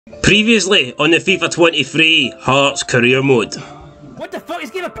Previously on the FIFA 23 Hearts career mode. What the fuck?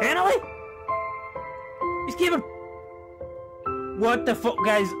 He's gave a penalty? He's gave a... What the fuck,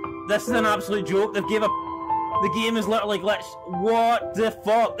 guys? This is an absolute joke. They've gave a... The game is literally glitched. What the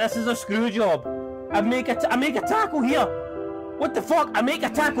fuck? This is a screw job. I make a tackle here. What the fuck? I make a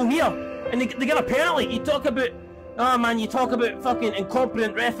tackle here. And they get a penalty. You talk about... Oh man, you talk about fucking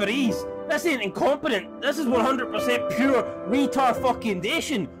incompetent referees. This ain't incompetent. This is 100% pure retard fucking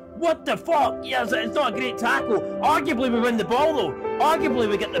dation. What the fuck? Yes, it's not a great tackle. Arguably we win the ball though. Arguably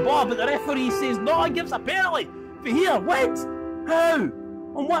we get the ball, but the referee says no, he gives a penalty. But here, what? How?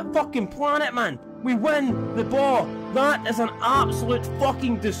 On what fucking planet, man? We win the ball. That is an absolute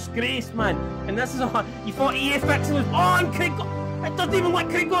fucking disgrace, man. And this is a... You thought EA fixing was... Oh, and Craig... It doesn't even let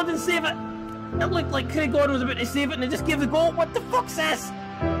Craig Gordon save it. It looked like Craig Gordon was about to save it and they just gave the goal. What the fuck's this?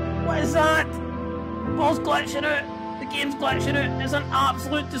 What is that? The ball's glitching out. The game's glitching out. It's an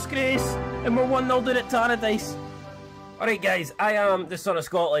absolute disgrace. And we're 1-0 down at Paradise. Alright guys, I am the son of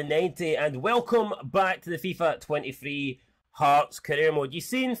Scotland 90 and welcome back to the FIFA 23 Hearts career mode. You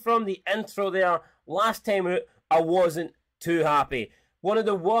seen from the intro there, last time out, I wasn't too happy. One of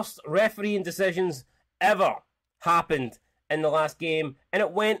the worst refereeing decisions ever happened in the last game and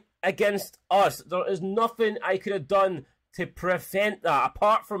it went against us. There is nothing I could have done to prevent that,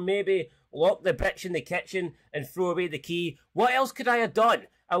 apart from maybe lock the bitch in the kitchen and throw away the key. What else could I have done?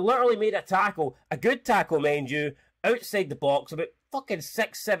 I literally made a tackle, a good tackle mind you, outside the box, about fucking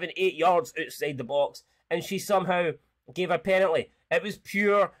 6, 7, 8 yards outside the box, and she somehow gave a penalty. It was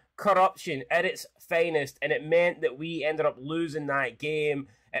pure corruption at its finest, and it meant that we ended up losing that game.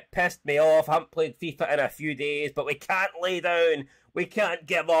 It pissed me off. I haven't played FIFA in a few days, but we can't lay down. We can't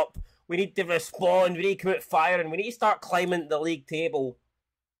give up. We need to respond. We need to come out firing. We need to start climbing the league table.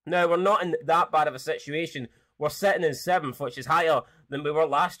 Now, we're not in that bad of a situation. We're sitting in 7th, which is higher than we were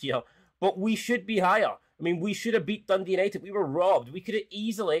last year. But we should be higher. I mean, we should have beat Dundee United. We were robbed. We could have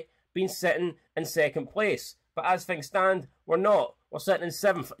easily been sitting in 2nd place. But as things stand, we're not. We're sitting in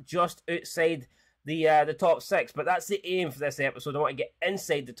 7th, just outside the top 6. But that's the aim for this episode. I want to get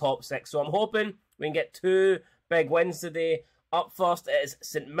inside the top 6. So I'm hoping we can get 2 big wins today. Up first is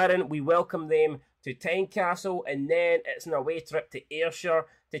St Mirren. We welcome them to Tynecastle, and then it's an away trip to Ayrshire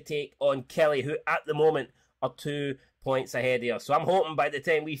to take on Kelly, who at the moment are 2 points ahead of us. So I'm hoping by the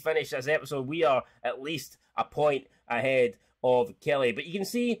time we finish this episode, we are at least a point ahead of Kelly. But you can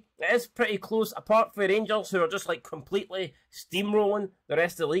see it is pretty close, apart from Rangers, who are just like completely steamrolling the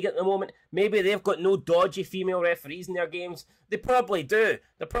rest of the league at the moment. Maybe they've got no dodgy female referees in their games. They probably do.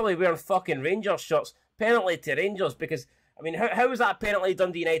 They're probably wearing fucking Rangers shirts. Penalty to Rangers, because I mean, how was that penalty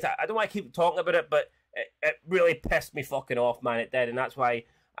Dundee United? I don't want to keep talking about it, but it really pissed me fucking off, man. It did, and that's why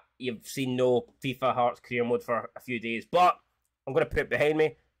you've seen no FIFA Hearts career mode for a few days. But I'm going to put it behind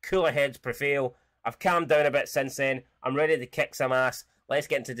me. Cooler heads prevail. I've calmed down a bit since then. I'm ready to kick some ass. Let's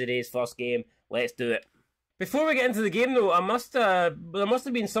get into today's first game. Let's do it. Before we get into the game, though, there must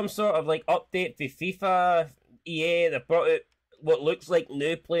have been some sort of like update for FIFA EA that brought out what looks like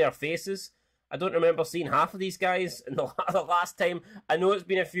new player faces. I don't remember seeing half of these guys in the last time. I know it's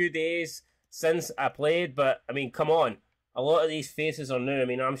been a few days since I played, but, I mean, come on. A lot of these faces are new. I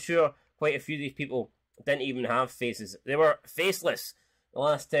mean, I'm sure quite a few of these people didn't even have faces. They were faceless the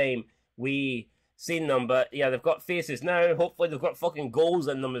last time we seen them, but, yeah, they've got faces now. Hopefully they've got fucking goals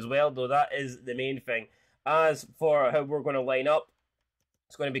in them as well, though. That is the main thing. As for how we're going to line up,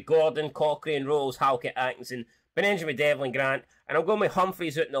 it's going to be Gordon, Cochrane, Rose, Halkett, Atkinson, Benjamin, Devlin, Grant, and I'm going with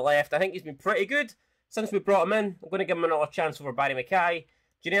Humphreys out on the left. I think he's been pretty good since we brought him in. I'm going to give him another chance over Barry Mackay,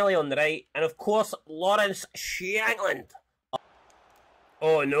 Janelli on the right, and of course, Lawrence Shankland.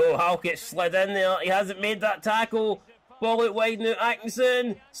 Oh no, Halkett slid in there. He hasn't made that tackle. Ball out wide now,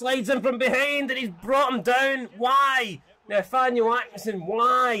 Atkinson slides in from behind, and he's brought him down. Why? Nathaniel Atkinson,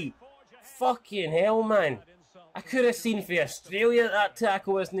 why? Fucking hell, man. I could have seen for Australia that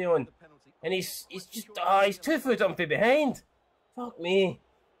tackle wasn't on. And he's just, he's 2 foot up from behind. Fuck me.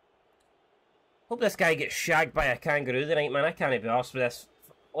 Hope this guy gets shagged by a kangaroo tonight, man. I can't be arsed for this.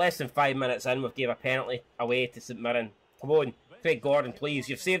 Less than 5 minutes in, we've gave a penalty away to St Mirren. Come on, Craig Gordon, please.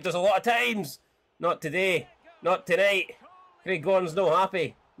 You've saved us a lot of times. Not today. Not tonight. Craig Gordon's no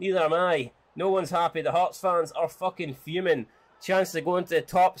happy. Neither am I. No one's happy. The Hearts fans are fucking fuming. Chance to go into the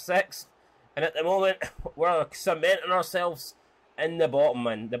top 6. And at the moment, we're cementing ourselves in the bottom,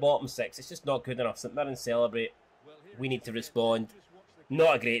 man. The bottom 6. It's just not good enough. St Mirren celebrate. We need to respond.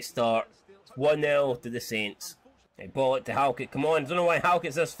 Not a great start. It's 1-0 to the Saints. Okay, ball it to Halkett. Come on. Don't know why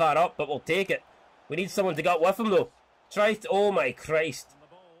Halkett's this far up, but we'll take it. We need someone to get with him, though. Try to... Oh, my Christ.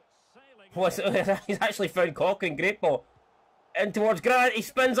 He's actually found Cochrane. Great ball. In towards Grant. He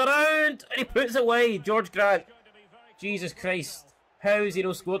spins around and he puts it away. George Grant. Jesus Christ. How has he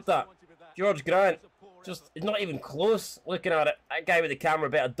not scored that? George Grant. Just, he's not even close looking at it. That guy with the camera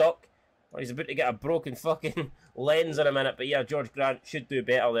better duck. Or he's about to get a broken fucking lens in a minute. But yeah, George Grant should do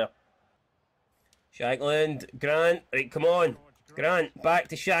better there. Shankland. Grant. Right, come on. Grant. Back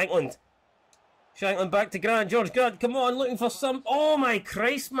to Shankland. Shankland back to Grant. George Grant, come on, looking for some... Oh my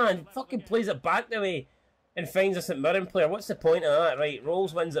Christ, man. Fucking plays it back the way and finds a St Mirren player. What's the point of that? Right,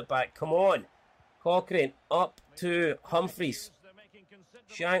 Rolls wins it back. Come on. Cochrane up to Humphries.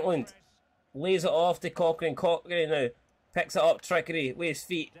 Shankland lays it off to Cochrane. Cochrane now picks it up, trickery with his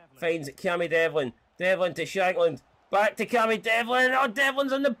feet. Finds Cammy Devlin. Devlin to Shankland. Back to Cammy Devlin. Oh,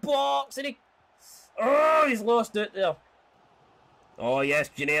 Devlin's in the box. And he... Oh, he's lost it there. Oh, yes,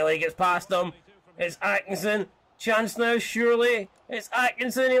 Ginnelly gets past him. It's Atkinson. Chance now, surely. It's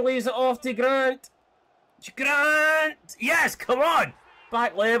Atkinson. He leaves it off to Grant. Grant! Yes, come on!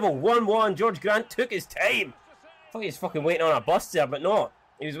 Back level, 1-1. George Grant took his time. I thought he was fucking waiting on a bust there, but no.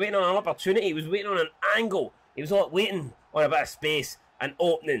 He was waiting on an opportunity. He was waiting on an angle. He was not waiting on a bit of space, an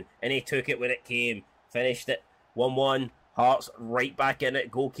opening, and he took it when it came. Finished it, 1-1. Hearts right back in it.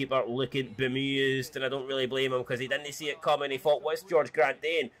 Goalkeeper looking bemused, and I don't really blame him because he didn't see it coming. He thought, what's George Grant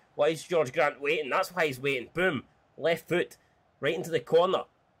doing? Why is George Grant waiting? That's why he's waiting. Boom. Left foot. Right into the corner.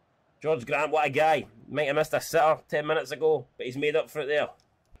 George Grant, what a guy. Might have missed a sitter 10 minutes ago, but he's made up for it there.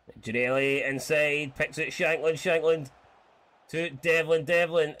 Ginnelly inside. Picks out Shankland. Shankland to Devlin.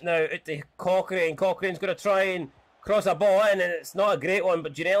 Devlin now out to Cochrane. Cochrane's going to try and cross a ball in, and it's not a great one,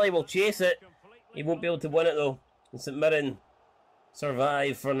 but Ginnelly will chase it. He won't be able to win it though. And St Mirren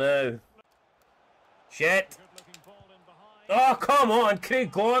survive for now. Shit. Oh, come on,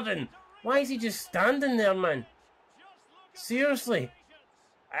 Craig Gordon. Why is he just standing there, man? Seriously.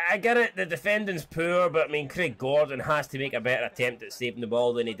 I get it, the defending's poor, but I mean, Craig Gordon has to make a better attempt at saving the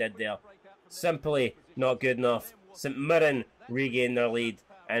ball than he did there. Simply not good enough. St Mirren regain their lead.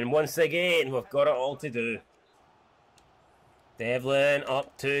 And once again, we've got it all to do. Devlin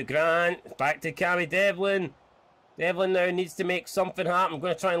up to Grant. Back to Cammy Devlin. Devlin now needs to make something happen. I'm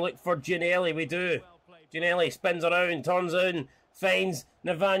going to try and look for Ginnelly. We do. Ginnelly spins around, turns in, finds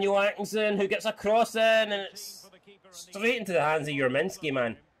Nathaniel Atkinson, who gets a cross in, and it's straight into the hands of Jurminski,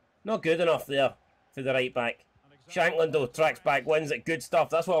 man. Not good enough there for the right back. Shankland, though, tracks back, wins it. Good stuff.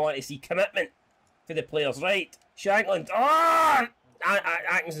 That's what I want to see. Commitment for the players. Right. Shankland. Oh!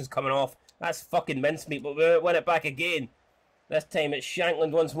 Atkinson's coming off. That's fucking mincemeat, but we win it back again. This time it's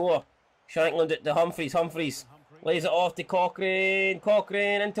Shankland once more. Shankland at the Humphries. Humphries lays it off to Cochrane.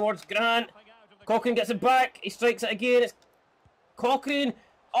 Cochrane in towards Grant. Cochrane gets it back. He strikes it again. It's Cochrane.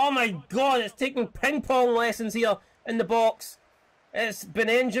 Oh my god, it's taking ping pong lessons here in the box. It's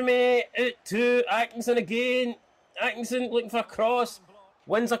Benenjame out to Atkinson again. Atkinson looking for a cross.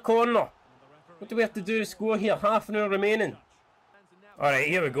 Wins a corner. What do we have to do to score here? Half an hour remaining. Alright,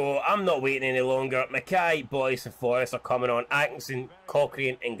 here we go. I'm not waiting any longer. Mackay, Boyce and Forrest are coming on. Atkinson,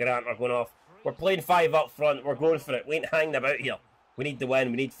 Cochrane and Grant are going off. We're playing 5 up front. We're going for it. We ain't hanging about here. We need the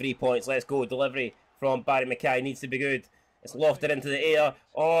win. We need 3 points. Let's go. Delivery from Barry Mackay needs to be good. It's lofted into the air.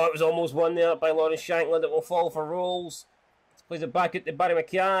 Oh, it was almost won there by Lawrence Shankland. It will fall for Rolls. Let's plays it back out to Barry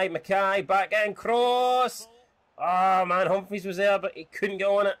Mackay. Mackay back in. Cross. Oh, man. Humphries was there, but he couldn't get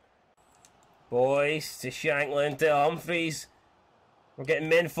on it. Boyce to Shankland to Humphries. We're getting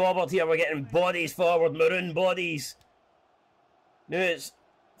men forward here. We're getting bodies forward. Maroon bodies. Now it's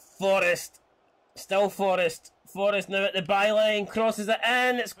Forrest. Still Forrest. Forrest now at the byline. Crosses it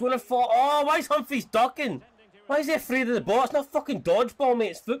in. It's going to fall. Oh, why is Humphries ducking? Why is he afraid of the ball? It's not fucking dodgeball,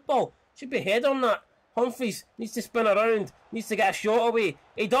 mate. It's football. Should be head on that. Humphries needs to spin around. Needs to get a shot away.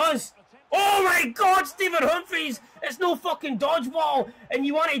 He does. Oh my god, Stephen Humphries! It's no fucking dodgeball! And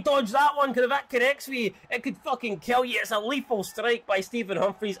you want to dodge that one, because if that connects with you, it could fucking kill you. It's a lethal strike by Stephen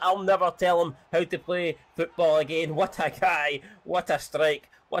Humphries. I'll never tell him how to play football again. What a guy. What a strike.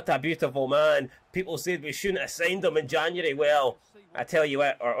 What a beautiful man. People said we shouldn't have signed him in January. Well, I tell you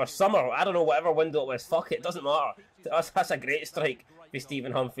what, or summer, I don't know, whatever window it was. Fuck it, it doesn't matter. To us, that's a great strike for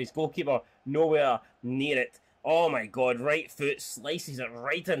Stephen Humphries. Goalkeeper nowhere near it. Oh my god, right foot slices it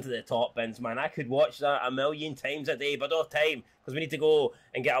right into the top bins, man. I could watch that a million times a day, but no time, because we need to go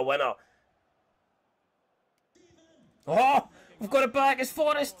and get a winner. Oh, we've got it back. It's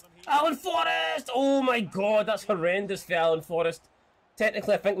Forrest. Alan Forrest. Oh my god, that's horrendous for Alan Forrest.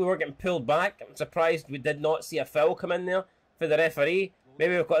 Technically, I think we were getting pulled back. I'm surprised we did not see a foul come in there for the referee.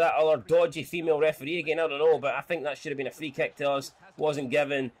 Maybe we've got that other dodgy female referee again, I don't know, but I think that should have been a free kick to us. Wasn't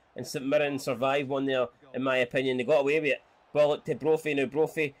given, and St Mirren survived one there, in my opinion. They got away with it. Ball to Brophy, now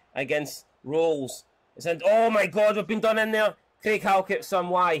Brophy against Rolls. It's in. Oh my God, we've been done in there. Craig Halkett, son,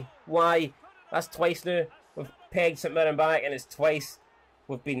 why? Why? That's twice now. We've pegged St Mirren back, and it's twice.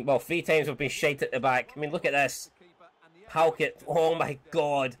 We've been, well, 3 times we've been shite at the back. I mean, look at this. Halkett, oh my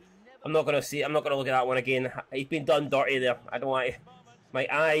God. I'm not going to see it. I'm not going to look at that one again. He's been done dirty there. I don't want to. My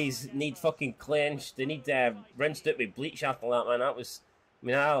eyes need fucking clenched. They need rinsed out with bleach after that, man. That was, I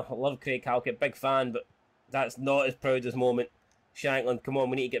mean, I love Craig Halkett, big fan, but that's not his proudest moment. Shankland, come on,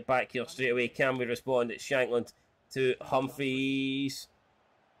 we need to get back here straight away. Can we respond? It's Shankland to Humphreys.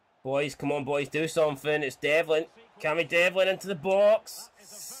 Boys, come on, boys, do something. It's Devlin. Can we Devlin into the box?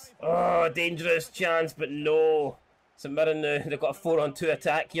 Oh, dangerous chance, but no. St Mirren now, they've got a 4-on-2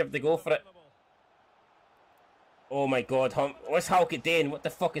 attack here. They go for it. Oh my God, what's Halkett doing? What the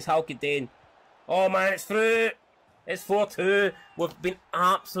fuck is Halkett doing? Oh man, it's through. It's 4-2. We've been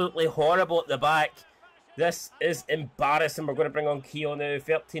absolutely horrible at the back. This is embarrassing. We're going to bring on Keogh now.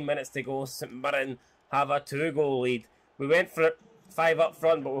 13 minutes to go. St Mirren have a 2-goal lead. We went for it, 5 up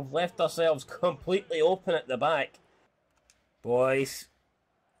front, but we've left ourselves completely open at the back. Boys,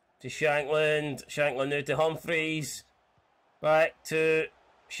 to Shankland. Shankland now to Humphreys. Back to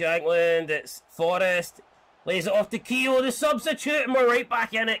Shankland. It's Forrest. Lays it off to Keogh, the substitute, and we're right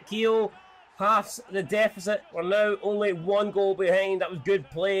back in it. Keogh halves the deficit. We're now only 1 goal behind. That was good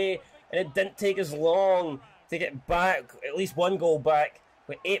play, and it didn't take us long to get back, at least 1 goal back.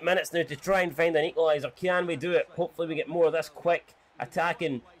 We've 8 minutes now to try and find an equaliser. Can we do it? Hopefully we get more of this quick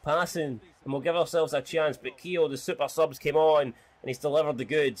attacking, passing, and we'll give ourselves a chance. But Keogh, the super subs, came on, and he's delivered the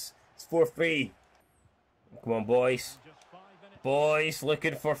goods. It's 4-3. Come on, boys. Boys,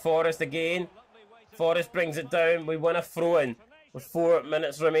 looking for Forrest again. Forrest brings it down. We win a throw-in with 4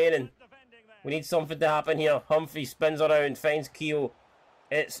 minutes remaining. We need something to happen here. Humphrey spins around, finds Keogh.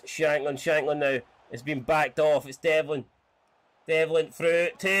 It's Shankland. Shankland now. It's been backed off. It's Devlin. Devlin through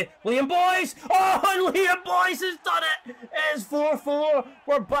to Liam Boyce. Oh, and Liam Boyce has done it. It's 4-4.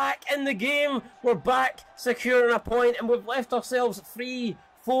 We're back in the game. We're back securing a point, and we've left ourselves 3,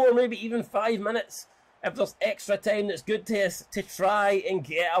 4, maybe even 5 minutes. If there's extra time, that's good to us to try and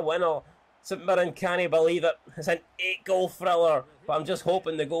get a winner. St Mirren can't believe it. It's an 8-goal thriller, but I'm just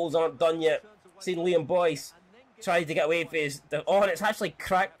hoping the goals aren't done yet. Seen Liam Boyce tried to get away with his... Oh, and it's actually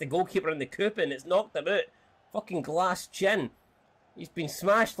cracked the goalkeeper in the coupon. It's knocked him out. Fucking glass chin. He's been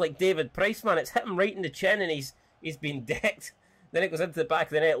smashed like David Price, man. It's hit him right in the chin, and he's been decked. Then it goes into the back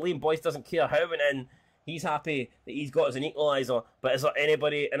of the net. Liam Boyce doesn't care how it went in. He's happy that he's got us an equaliser. But is there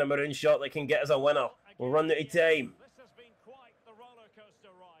anybody in a maroon shirt that can get us a winner? We'll run out of time.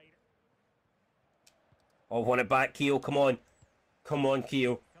 Oh, want it back, Keogh. Come on. Come on,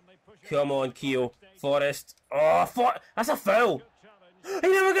 Keogh. Come on, Keogh. Forrest. Oh, that's a foul. He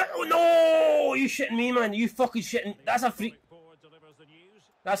never got... Oh, no! Are you shitting me, man? You fucking shitting... That's a free...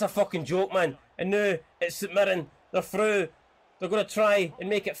 That's a fucking joke, man. And now it's St Mirren. They're through. They're going to try and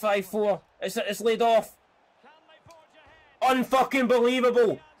make it 5-4. It's laid off. Unfucking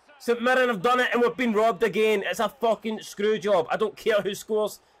believable. St Mirren have done it, and we've been robbed again. It's a fucking screw job. I don't care who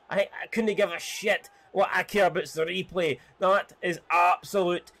scores. I couldn't give a shit. What I care about is the replay. That is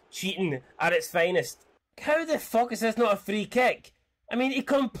absolute cheating at its finest. How the fuck is this not a free kick? I mean, he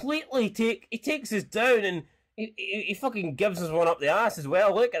completely takes us down, and he fucking gives us one up the ass as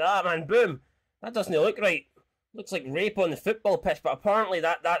well. Look at that, man. Boom. That doesn't look right. Looks like rape on the football pitch, but apparently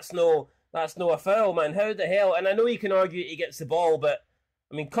that's no a foul, man. How the hell? And I know you can argue he gets the ball, but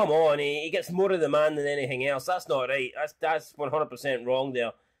I mean, come on. He gets more of the man than anything else. That's not right. That's 100% wrong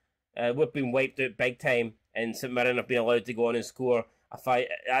there. We've been wiped out big time, and St Mirren have been allowed to go on and score a fight.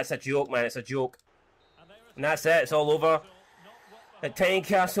 That's a joke, man. It's a joke. And that's it. It's all over. At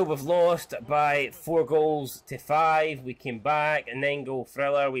Tynecastle, we've lost by 4-5. We came back, a 9-goal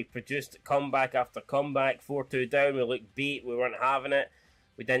thriller. We produced comeback after comeback. 4-2 down. We looked beat. We weren't having it.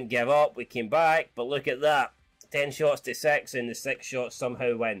 We didn't give up. We came back. But look at that. 10 shots to 6, and the 6 shots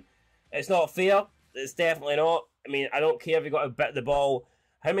somehow win. It's not fair. It's definitely not. I mean, I don't care if you got to bit the ball.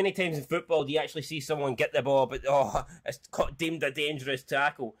 How many times in football do you actually see someone get the ball, but it's deemed a dangerous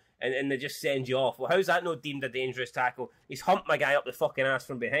tackle, and they just send you off? Well, how's that not deemed a dangerous tackle? He's humped my guy up the fucking ass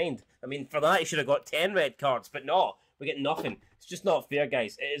from behind. I mean, for that he should have got 10 red cards, but no, we get nothing. It's just not fair,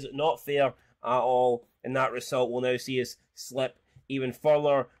 guys. It is not fair at all, and that result will now see us slip even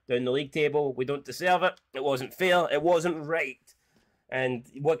further down the league table. We don't deserve it. It wasn't fair. It wasn't right. And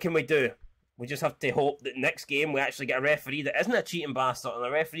what can we do? We just have to hope that next game we actually get a referee that isn't a cheating bastard, and a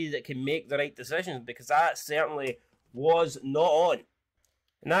referee that can make the right decisions, because that certainly was not on.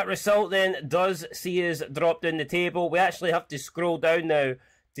 And that result then does see us drop down the table. We actually have to scroll down now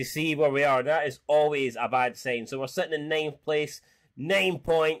to see where we are. That is always a bad sign. So we're sitting in 9th place, 9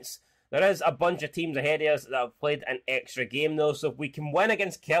 points. There is a bunch of teams ahead of us that have played an extra game, though. So if we can win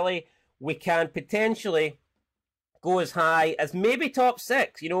against Kelly, we can potentially go as high as maybe top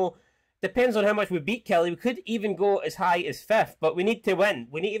 6. You know, depends on how much we beat Kelly. We could even go as high as 5th, but we need to win.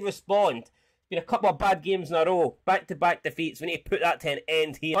 We need to respond. Been a couple of bad games in a row, back-to-back defeats. We need to put that to an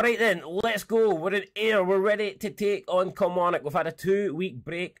end here. Alright then, let's go. We're in air. We're ready to take on Kilmarnock. We've had a 2-week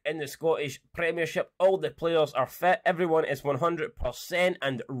break in the Scottish Premiership. All the players are fit. Everyone is 100%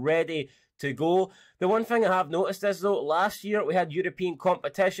 and ready to go. The one thing I have noticed is, though, last year we had European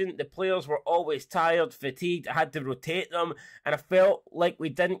competition. The players were always tired, fatigued. I had to rotate them, and I felt like we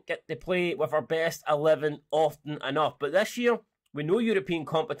didn't get to play with our best 11 often enough. But this year, with no European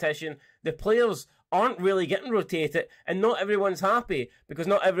competition, the players aren't really getting rotated, and not everyone's happy because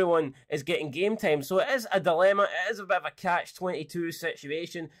not everyone is getting game time. So it is a dilemma. It is a bit of a catch-22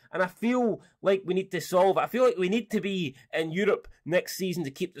 situation, and I feel like we need to solve it. I feel like we need to be in Europe next season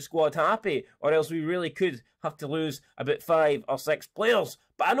to keep the squad happy, or else we really could have to lose about 5 or 6 players.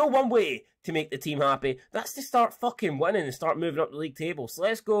 But I know one way to make the team happy. That's to start fucking winning and start moving up the league table. So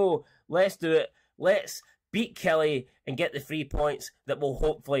let's go. Let's do it. Let's beat Kelly and get the 3 points that will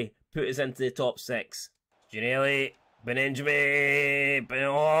hopefully put us into the top 6. Ginelli, Benenjami.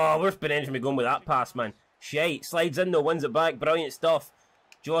 Oh, where's Benenjami going with that pass, man? Shite. Slides in though, wins it back. Brilliant stuff.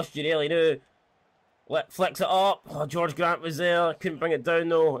 Josh Ginelli now. Flicks it up. Oh, George Grant was there. Couldn't bring it down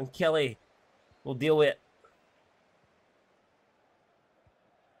though. And Kelly will deal with it.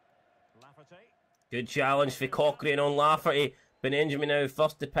 Good challenge for Cochrane on Lafferty. Benenjami now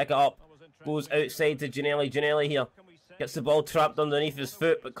first to pick it up. Goes outside to Ginelli. Ginelli here gets the ball trapped underneath his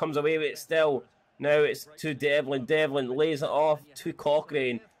foot, but comes away with it still. Now it's to Devlin. Devlin lays it off to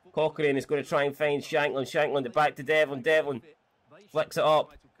Cochrane. Cochrane is going to try and find Shanklin. Shanklin back to Devlin. Devlin flicks it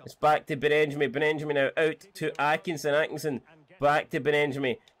up. It's back to Benenjami. Benenjami now out to Atkinson. Atkinson back to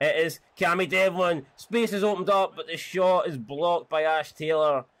Benenjami. It is Cammy Devlin. Space is opened up, but the shot is blocked by Ash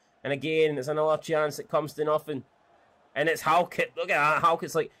Taylor. And again, it's another chance that comes to nothing. And it's Halkett. Look at that.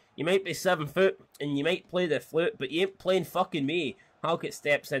 Halkett's like, you might be 7 foot and you might play the flute, but you ain't playing fucking me. Halkett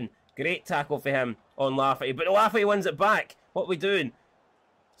steps in. Great tackle for him on Lafferty. But Lafferty wins it back. What are we doing?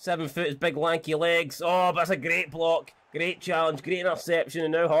 7 foot, his big lanky legs. Oh, but that's a great block. Great challenge. Great interception.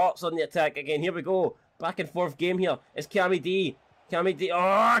 And now Hearts on the attack again. Here we go. Back and forth game here. It's Cammy D. Cammy D.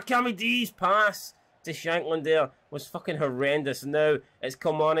 Oh, Cammy D's pass to Shanklin there was fucking horrendous. And now it's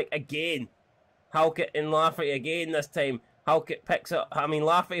Kilmarnock again. Halkett and Lafferty again this time. Halkett picks it up. I mean,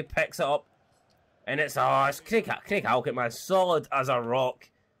 Lafferty picks it up. And it's Craig Halkett, man. Solid as a rock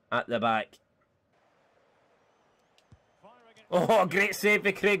at the back. Oh, great save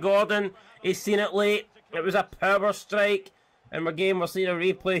by Craig Gordon. He's seen it late. It was a power strike. And we're seeing a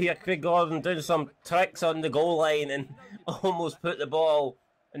replay here. Craig Gordon doing some tricks on the goal line and almost put the ball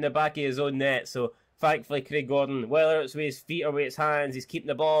in the back of his own net. So, thankfully, Craig Gordon, whether it's with his feet or with his hands, he's keeping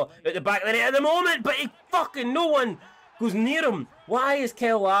the ball at the back of the net at the moment. But no one goes near him. Why is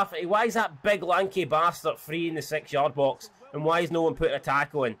Kyle Lafferty? Why is that big lanky bastard free in the 6-yard box? And why is no one putting a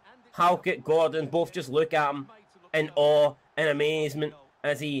tackle in? Halkett, Gordon, both just look at him in awe and amazement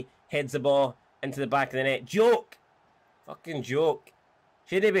as he heads the ball into the back of the net. Joke! Fucking joke.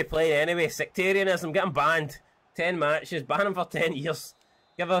 Should he be playing anyway? Sectarianism, get him banned. 10 matches, ban him for 10 years.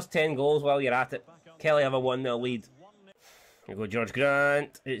 Give us 10 goals while you're at it. Kelly have a 1-0 lead. Here we go, George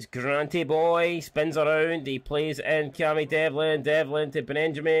Grant. It's Granty boy. Spins around. He plays in Cammy Devlin. Devlin to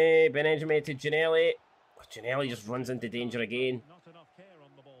Benenjami. Benenjami to Ginelli. Ginelli just runs into danger again.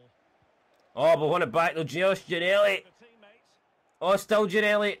 Oh, but won it back though. Josh Ginelli. Oh, still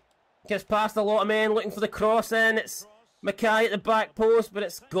Ginelli. Gets past a lot of men looking for the cross in. It's Mackay at the back post, but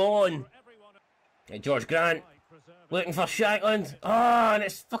it's gone. George Grant looking for Shankland. Oh, and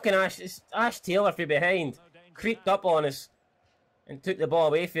it's fucking Ash Taylor from behind. Creeped up on us and took the ball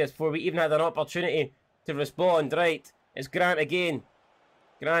away from us before we even had an opportunity to respond. Right, it's Grant again.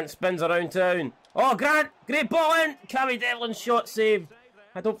 Grant spins around town. Oh, Grant! Great ball in! Cammy Devlin's shot saved.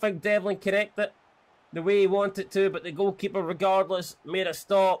 I don't think Devlin connected it the way he wanted to, but the goalkeeper, regardless, made a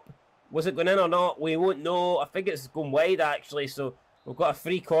stop. Was it going in or not? We won't know. I think it's going wide, actually, so we've got a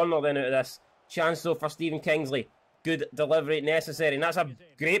free corner then out of this. Chance, though, for Stephen Kingsley. Good delivery necessary, and that's a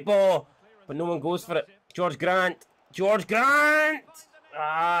great ball, but no one goes for it. George Grant. George Grant!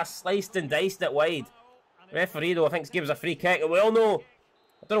 Ah, sliced and diced it wide. Referee, though, I think gives a free kick, and we all know,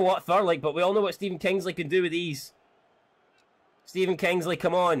 I don't know what third like, but we all know what Stephen Kingsley can do with these. Stephen Kingsley,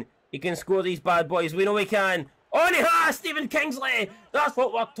 come on. He can score these bad boys. We know he can. Oh, and he has! Stephen Kingsley! That's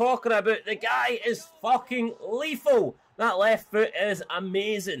what we're talking about. The guy is fucking lethal. That left foot is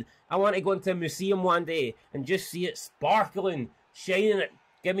amazing. I want to go into a museum one day and just see it sparkling, shining at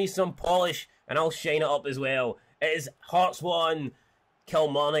Give me some polish and I'll shine it up as well. It is Hearts 1,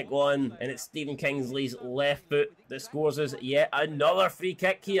 Kilmarnock 1, and it's Stephen Kingsley's left foot that scores us yet another free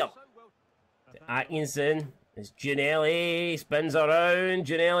kick here. Atkinson, it's Ginnelly, spins around,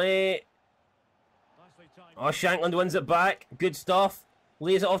 Ginnelly. Oh, Shankland wins it back, good stuff.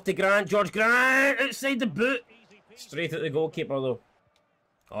 Lays it off to Grant, George Grant, outside the boot. Straight at the goalkeeper though.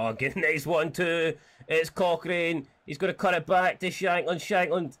 Oh, good, nice 1-2. It's Cochrane. He's going to cut it back to Shankland.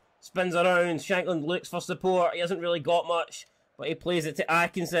 Shankland spins around. Shankland looks for support. He hasn't really got much, but he plays it to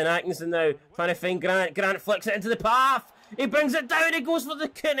Atkinson. Atkinson now trying to find Grant. Grant flicks it into the path. He brings it down. He goes for the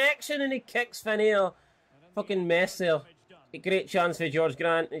connection and he kicks Finnear. Fucking mess there. A great chance for George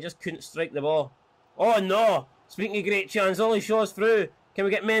Grant. He just couldn't strike the ball. Oh no! Speaking of great chance, all he shows through. Can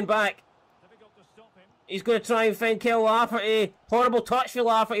we get men back? He's going to try and find Kel Lafferty. Horrible touch for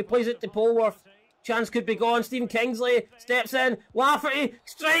Lafferty. Plays it to Polworth. Chance could be gone. Stephen Kingsley steps in. Lafferty.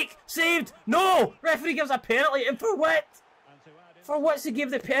 Strike. Saved. No! Referee gives a penalty. And for what? For what's he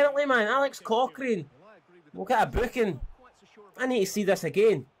give the penalty, man? Alex Cochrane. We'll get a booking. I need to see this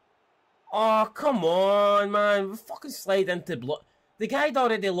again. Oh, come on, man. We fucking slide into blood. The guy had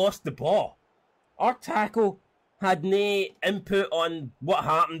already lost the ball. Our tackle had no input on what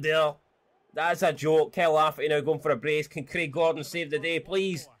happened there. That's a joke. Kel Lafferty now going for a brace. Can Craig Gordon save the day,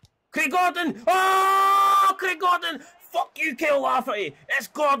 please? Craig Gordon! Oh! Craig Gordon! Fuck you, Kel Lafferty! It's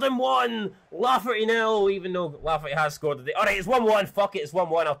Gordon 1! Lafferty 0, even though Lafferty has scored today. Alright, it's 1-1. Fuck it, it's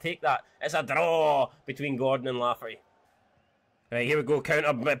 1-1. I'll take that. It's a draw between Gordon and Lafferty. Right, here we go.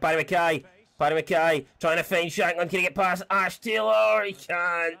 Counter by Paddy Mackay. Paddy Mackay trying to find Shankland. Can he get past Ash Taylor? He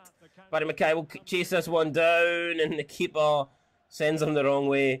can't. Paddy Mackay will chase this one down, and the keeper sends him the wrong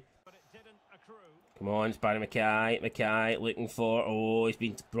way. Come on, it's Paddy Mackay. Mackay looking for... Oh, he's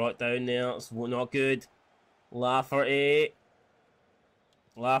been brought down there. It's not good. Lafferty.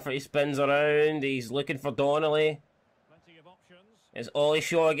 Lafferty spins around. He's looking for Donnelly. It's Ollie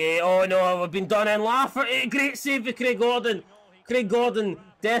Shoggy. Oh no, we've been done in. Lafferty. Great save for Craig Gordon. Craig Gordon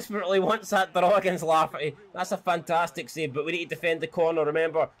desperately wants that draw against Lafferty. That's a fantastic save, but we need to defend the corner.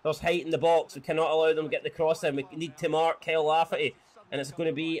 Remember, there's height in the box. We cannot allow them to get the cross in. We need to mark Kyle Lafferty. And it's going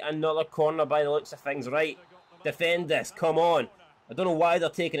to be another corner by the looks of things. Right, defend this, come on. I don't know why they're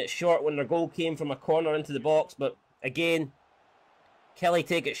taking it short when their goal came from a corner into the box, but again, Kelly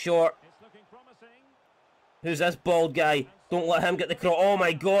take it short. Who's this bald guy? Don't let him get the cross. Oh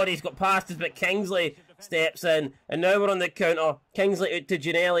my god, he's got past us, but Kingsley steps in. And now we're on the counter. Kingsley out to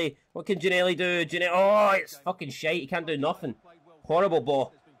Ginnelly. What can Ginnelly do? Oh, it's fucking shite. He can't do nothing. Horrible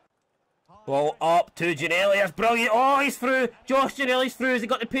ball. Ball up to Ginnelly. That's brilliant. Oh, he's through. Josh Ginnelly's through. Has he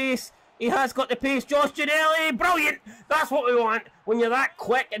got the pace? He has got the pace. Josh Ginnelly. Brilliant. That's what we want. When you're that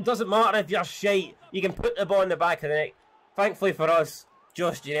quick, it doesn't matter if you're shite. You can put the ball in the back of the net. Thankfully for us,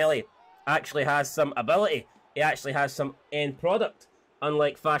 Josh Ginnelly actually has some ability. He actually has some end product,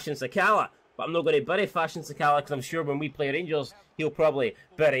 unlike Fashion Sakala. But I'm not going to bury Fashion Sakala because I'm sure when we play Rangers, he'll probably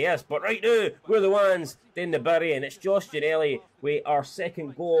bury us. But right now, we're the ones doing the burying. It's Josh Ginnelly with our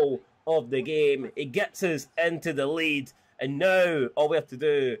second goal of the game. It gets us into the lead, and now all we have to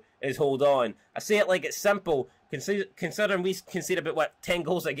do is hold on. I say it like it's simple, considering we concede about, what, 10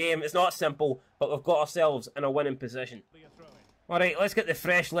 goals a game. It's not simple, but we've got ourselves in a winning position. Alright, let's get the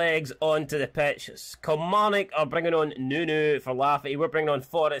fresh legs onto the pitch. Kilmarnock are bringing on Nunu for Lafferty. We're bringing on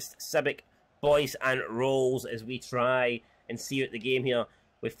Forrest, Sibic, Boyce and Rolls as we try and see out the game here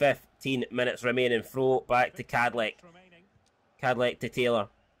with 15 minutes remaining. Throw back to Cadleck. Cadleck to Taylor.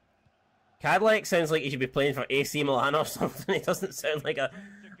 Cadleck sounds like he should be playing for AC Milan or something. He doesn't sound like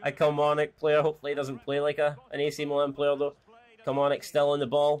a Kilmarnock player. Hopefully he doesn't play like an AC Milan player though. Kilmarnock still on the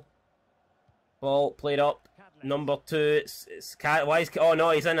ball. Ball played up. Number 2, it's why is... Oh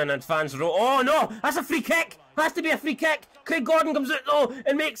no, he's in an advanced row. Oh no, that's a free kick. Has to be a free kick. Craig Gordon comes out though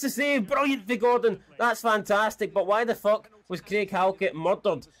and makes the save. Brilliant for Gordon. That's fantastic. But why the fuck was Craig Halkett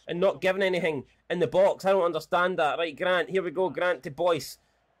murdered and not given anything in the box? I don't understand that. Right, Grant. Here we go. Grant to Boyce.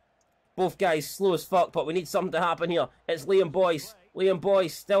 Both guys slow as fuck, but we need something to happen here. It's Liam Boyce. Liam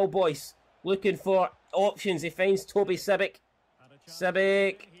Boyce, still Boyce. Looking for options. He finds Toby Sibic.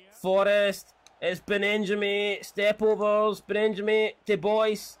 Sibic. Forrest. It's Benenjami, step overs, Benenjami to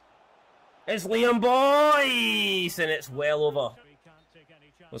Boyce. It's Liam Boyce, and it's well over.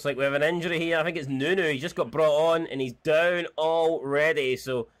 Looks like we have an injury here. I think it's Nunu. He just got brought on, and he's down already.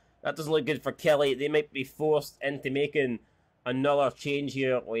 So that doesn't look good for Kelly. They might be forced into making another change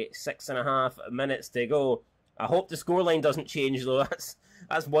here. Wait, 6.5 minutes to go. I hope the scoreline doesn't change, though.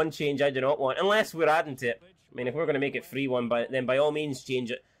 That's one change I do not want, unless we're adding to it. I mean, if we're going to make it 3-1, then by all means change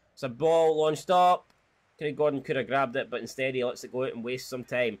it. It's a ball launched up Craig Gordon could have grabbed it, but instead he lets it go out and waste some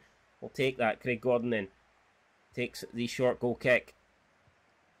time. We'll take that. Craig Gordon then takes the short goal kick.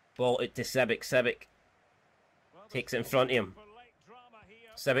 Ball out to Sibic. Sibic takes it in front of him.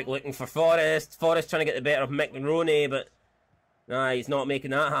 Sibic looking for Forrest. Forrest trying to get the better of McRoney, but nah, he's not making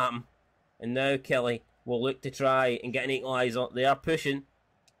that happen. And now Kelly will look to try and get an equaliser. They are pushing.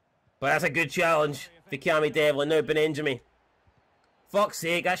 But that's a good challenge for Cammy Devlin. Now Benenjami. Fuck's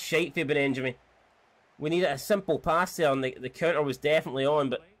sake, that's shite for Benenjami. We needed a simple pass there, and the counter was definitely on,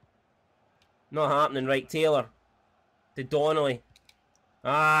 but not happening. Right, Taylor to Donnelly.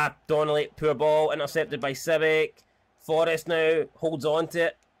 Ah, Donnelly, poor ball, intercepted by Sibic. Forrest now holds on to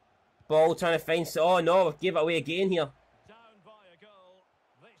it. Ball trying to find... Oh no, gave it away again here.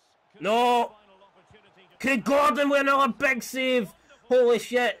 No! Craig Gordon with another big save. Holy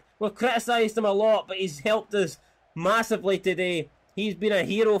shit. We've criticised him a lot, but he's helped us massively today. He's been a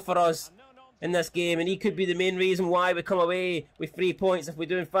hero for us in this game, and he could be the main reason why we come away with 3 points if we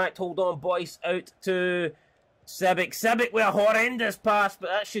do in fact hold on. Boyce out to Sibic. Sibic with a horrendous pass,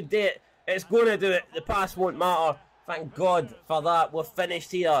 but that should do it. It's going to do it. The pass won't matter. Thank God for that. We're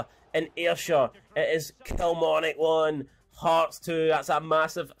finished here in Ayrshire. It is Kilmarnock 1, Hearts 2. That's a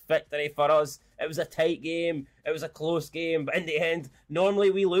massive victory for us. It was a tight game. It was a close game. But in the end, normally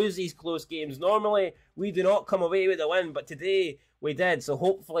we lose these close games. Normally we do not come away with a win. But today we did. So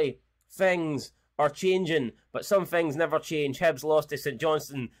hopefully things are changing. But some things never change. Hibs lost to St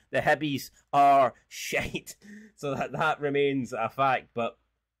Johnstone. The Hibbies are shite. So that remains a fact. But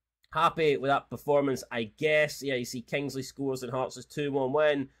happy with that performance, I guess. Yeah, you see Kingsley scores and Hearts' 2-1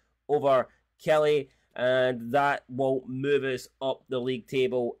 win over Kelly. And that will move us up the league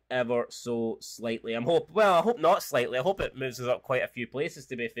table ever so slightly. I hope not slightly. I hope it moves us up quite a few places,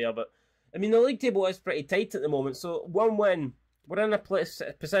 to be fair. But, I mean, the league table is pretty tight at the moment. So, one win. We're in a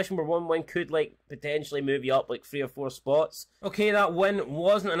position where one win could, like, potentially move you up, like, 3 or 4 spots. Okay, that win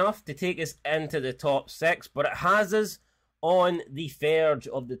wasn't enough to take us into the top 6. But it has us on the verge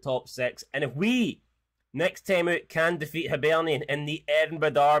of the top 6. And if we, next time out, can defeat Hibernian in the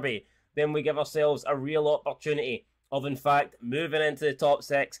Edinburgh Derby, then we give ourselves a real opportunity of, in fact, moving into the top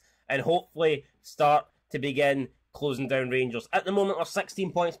 6 and hopefully start to begin closing down Rangers. At the moment, we're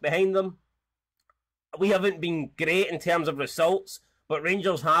 16 points behind them. We haven't been great in terms of results, but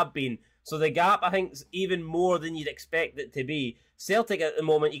Rangers have been. So the gap, I think, is even more than you'd expect it to be. Celtic, at the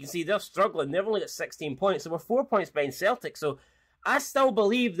moment, you can see they're struggling. They've only got 16 points, so we're 4 points behind Celtic. So I still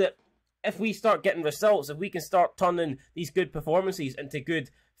believe that if we start getting results, if we can start turning these good performances into good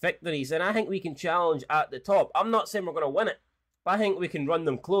victories, and I think we can challenge at the top. I'm not saying we're going to win it, but I think we can run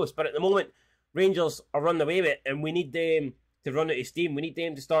them close. But at the moment, Rangers are running away with it, and we need them to run out of steam. We need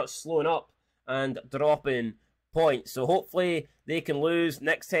them to start slowing up and dropping points. So hopefully they can lose.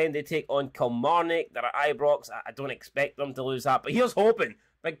 Next time they take on Kilmarnock, they're at Ibrox. I don't expect them to lose that, but here's hoping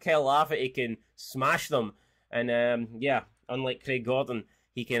Big Kyle Lafferty can smash them. And yeah, unlike Craig Gordon,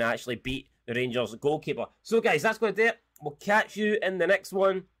 he can actually beat the Rangers goalkeeper. So guys, that's going to do it. We'll catch you in the next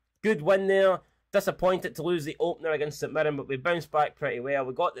one. Good win there. Disappointed to lose the opener against St Mirren, but we bounced back pretty well.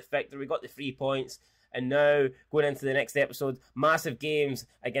 We got the victory, we got the 3 points. And now, going into the next episode, massive games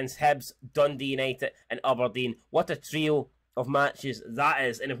against Hibs, Dundee United and Aberdeen. What a trio of matches that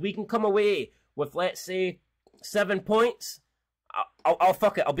is. And if we can come away with, let's say, 7 points, I'll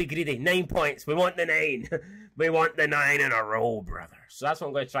fuck it. I'll be greedy. 9 points. We want the 9. We want the 9 in a row, brother. So that's what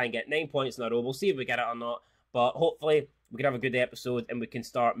I'm going to try and get. 9 points in a row. We'll see if we get it or not. But hopefully, we can have a good episode and we can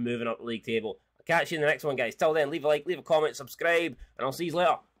start moving up the league table. I'll catch you in the next one, guys. Till then, leave a like, leave a comment, subscribe, and I'll see you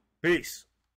later. Peace.